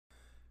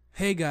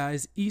Hey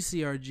guys,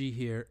 ECRG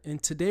here,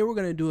 and today we're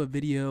going to do a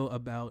video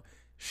about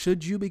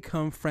should you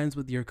become friends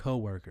with your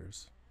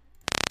coworkers?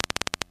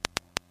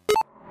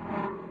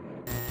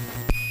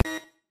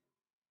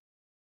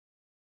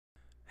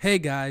 Hey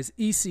guys,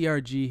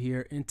 ECRG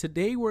here, and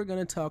today we're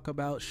going to talk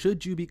about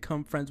should you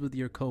become friends with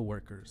your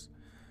coworkers?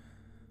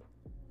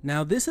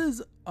 Now, this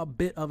is a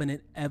bit of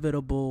an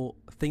inevitable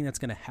thing that's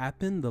going to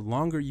happen. The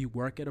longer you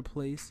work at a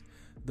place,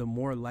 the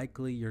more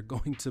likely you're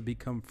going to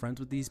become friends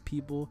with these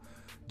people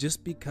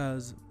just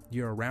because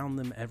you're around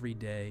them every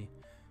day.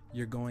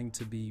 You're going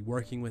to be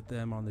working with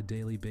them on the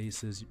daily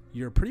basis.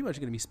 You're pretty much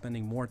going to be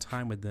spending more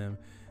time with them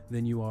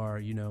than you are,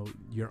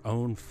 your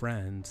own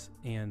friends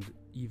and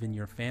even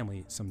your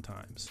family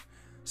sometimes.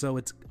 So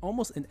it's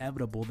almost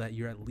inevitable that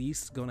you're at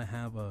least going to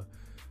have a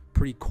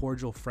pretty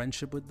cordial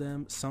friendship with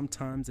them.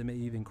 Sometimes it may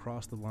even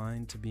cross the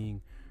line to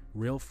being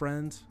real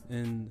friends,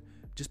 and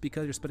just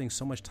because you're spending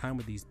so much time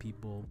with these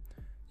people,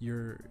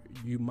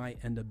 you might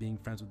end up being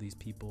friends with these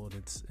people,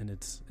 and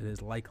it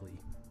is likely.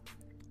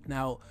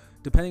 Now,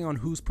 depending on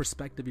whose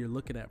perspective you're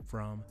looking at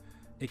from,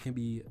 it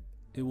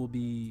will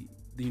be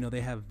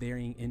they have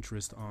varying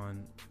interest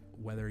on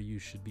whether you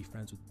should be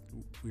friends with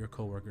your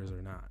coworkers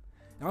or not.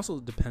 It also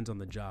depends on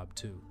the job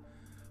too.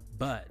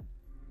 But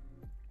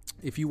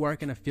if you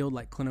work in a field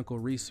like clinical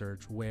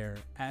research, where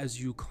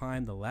as you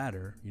climb the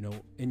ladder,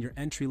 in your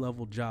entry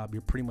level job,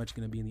 you're pretty much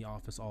going to be in the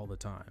office all the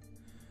time.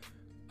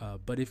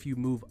 But if you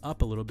move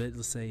up a little bit,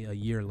 let's say a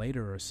year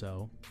later or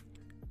so,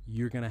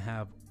 you're going to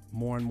have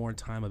more and more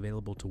time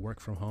available to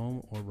work from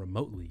home or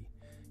remotely.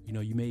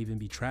 You may even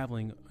be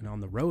traveling and on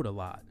the road a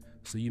lot,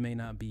 so you may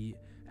not be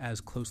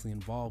as closely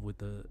involved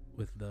with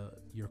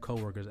your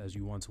coworkers as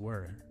you once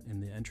were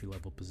in the entry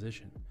level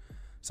position.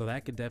 So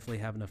that could definitely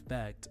have an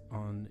effect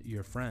on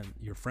your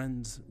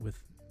friends with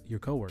your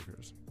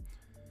coworkers.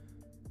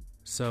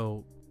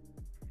 So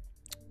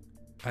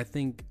I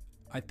think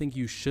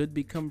you should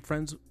become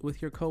friends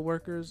with your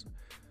coworkers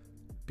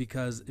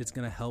because it's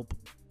going to help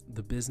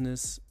the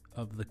business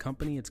of the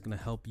company. It's going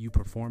to help you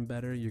perform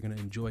better. You're going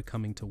to enjoy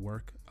coming to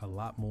work a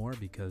lot more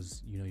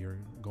because you're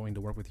going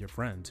to work with your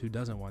friends. Who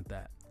doesn't want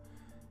that?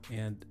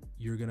 And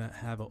you're going to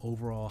have an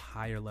overall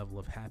higher level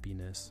of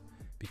happiness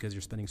because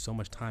you're spending so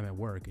much time at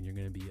work, and you're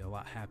going to be a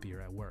lot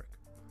happier at work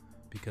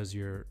because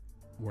you're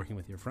working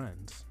with your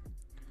friends.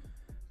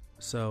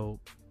 So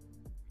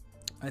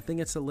I think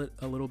it's a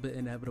little bit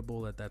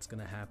inevitable that that's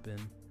going to happen.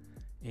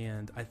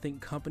 And I think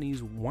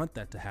companies want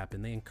that to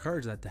happen. They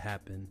encourage that to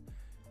happen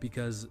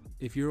because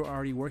if you're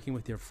already working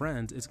with your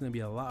friends, it's going to be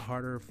a lot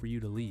harder for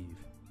you to leave.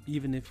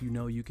 Even if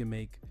you can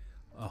make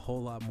a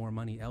whole lot more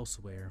money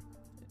elsewhere,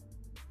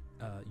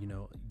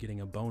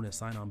 getting a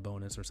sign-on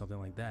bonus or something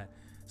like that,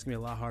 it's going to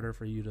be a lot harder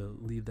for you to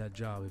leave that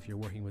job if you're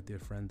working with your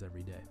friends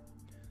every day.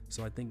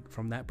 So I think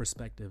from that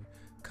perspective,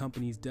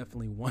 companies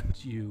definitely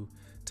want you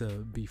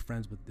to be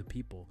friends with the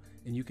people.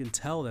 And you can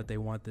tell that they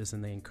want this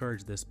and they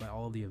encourage this by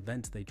all the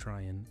events they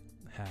try and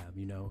have,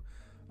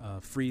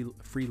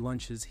 free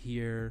lunches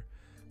here,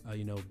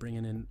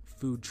 bringing in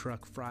food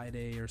truck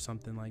Friday or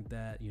something like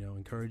that,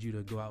 encourage you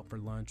to go out for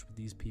lunch with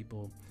these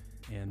people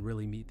and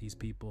really meet these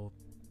people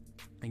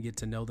and get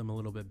to know them a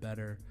little bit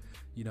better.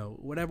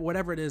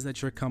 Whatever it is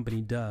that your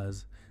company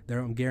does,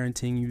 I'm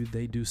guaranteeing you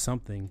they do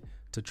something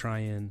to try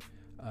and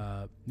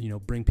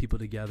bring people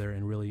together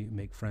and really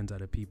make friends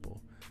out of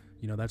people.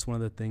 That's one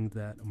of the things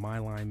that my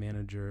line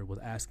manager was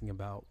asking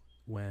about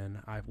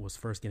when I was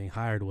first getting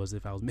hired, was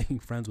if I was making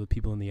friends with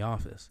people in the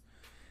office.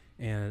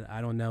 And I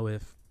don't know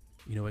if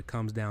it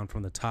comes down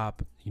from the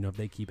top, if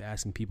they keep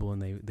asking people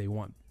and they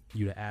want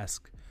you to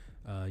ask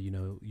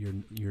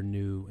your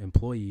new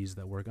employees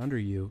that work under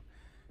you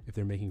if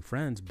they're making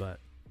friends. But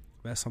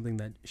that's something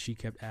that she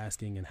kept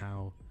asking, and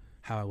how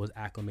I was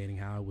acclimating,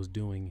 how I was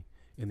doing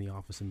in the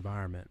office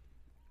environment.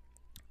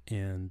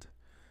 And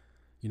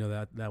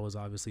that was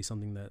obviously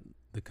something that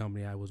the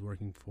company I was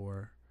working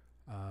for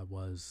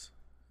was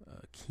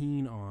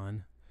keen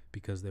on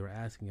because they were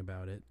asking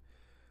about it.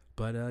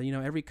 But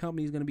every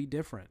company is going to be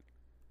different,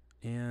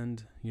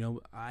 and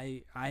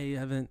I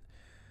haven't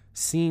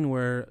seen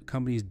where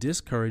companies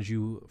discourage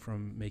you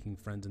from making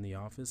friends in the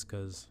office,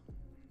 because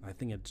I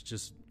think it's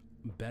just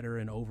better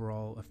and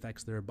overall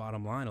affects their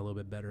bottom line a little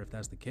bit better if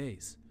that's the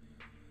case.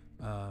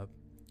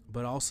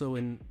 But also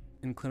in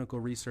clinical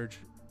research,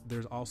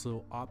 there's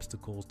also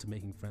obstacles to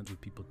making friends with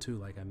people too.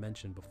 Like I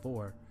mentioned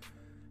before,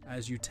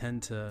 as you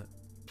tend to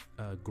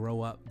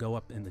go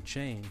up in the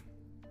chain,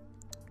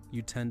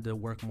 you tend to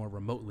work more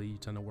remotely. You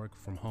tend to work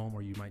from home,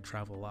 or you might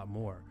travel a lot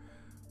more,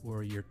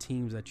 or your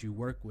teams that you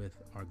work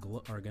with are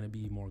going to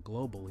be more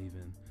global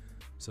even.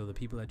 So the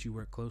people that you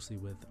work closely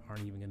with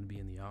aren't even going to be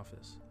in the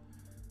office.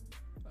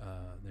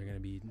 They're going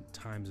to be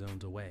time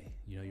zones away.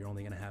 You're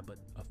only going to have but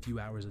a few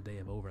hours a day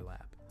of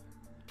overlap.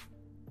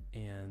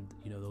 And,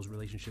 those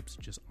relationships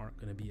just aren't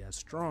going to be as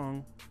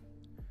strong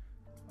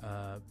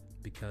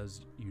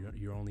because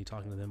you're only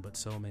talking to them but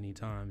so many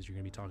times. You're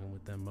going to be talking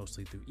with them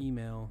mostly through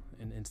email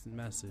and instant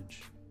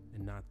message,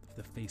 and not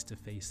the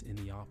face-to-face in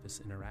the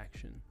office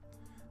interaction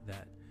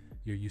that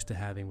you're used to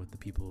having with the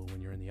people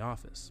when you're in the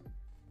office.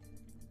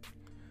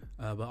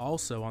 But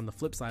also on the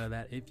flip side of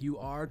that, if you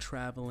are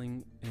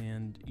traveling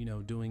and, you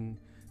know, doing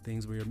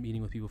things where you're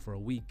meeting with people for a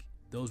week,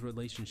 those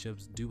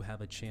relationships do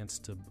have a chance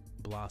to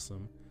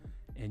blossom,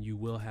 and you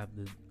will have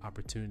the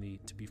opportunity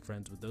to be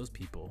friends with those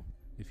people.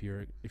 If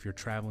you're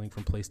traveling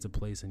from place to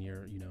place and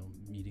you're, you know,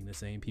 meeting the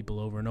same people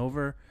over and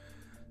over,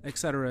 et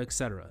cetera, et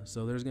cetera.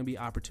 So there's going to be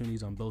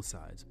opportunities on both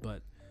sides.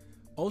 But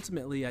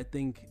ultimately, I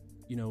think,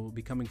 you know,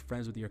 becoming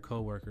friends with your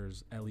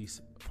coworkers, at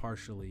least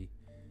partially,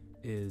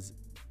 is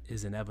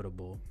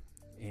inevitable.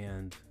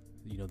 And,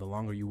 you know, the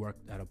longer you work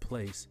at a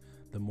place,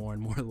 the more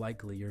and more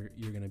likely you're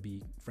going to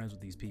be friends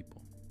with these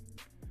people.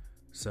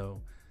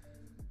 So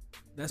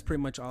that's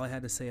pretty much all I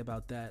had to say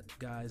about that,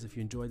 guys. If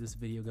you enjoyed this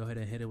video, go ahead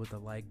and hit it with the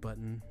like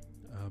button.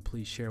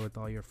 Please share with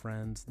all your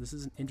friends. This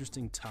is an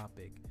interesting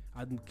topic.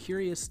 I'm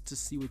curious to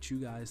see what you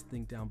guys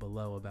think down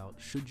below about,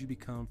 should you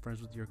become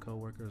friends with your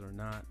coworkers or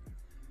not?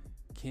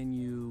 Can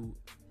you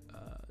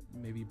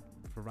maybe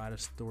provide a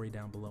story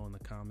down below in the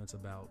comments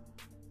about,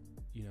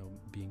 you know,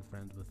 being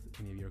friends with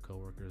any of your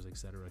coworkers, et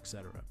cetera, et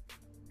cetera.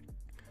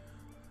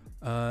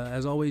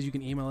 As always, you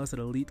can email us at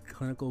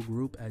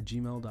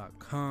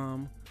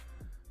eliteclinicalgroup@gmail.com.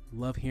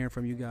 Love hearing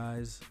from you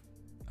guys.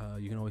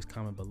 You can always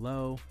comment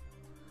below,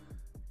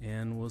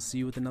 and we'll see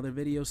you with another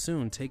video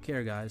soon. Take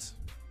care, guys.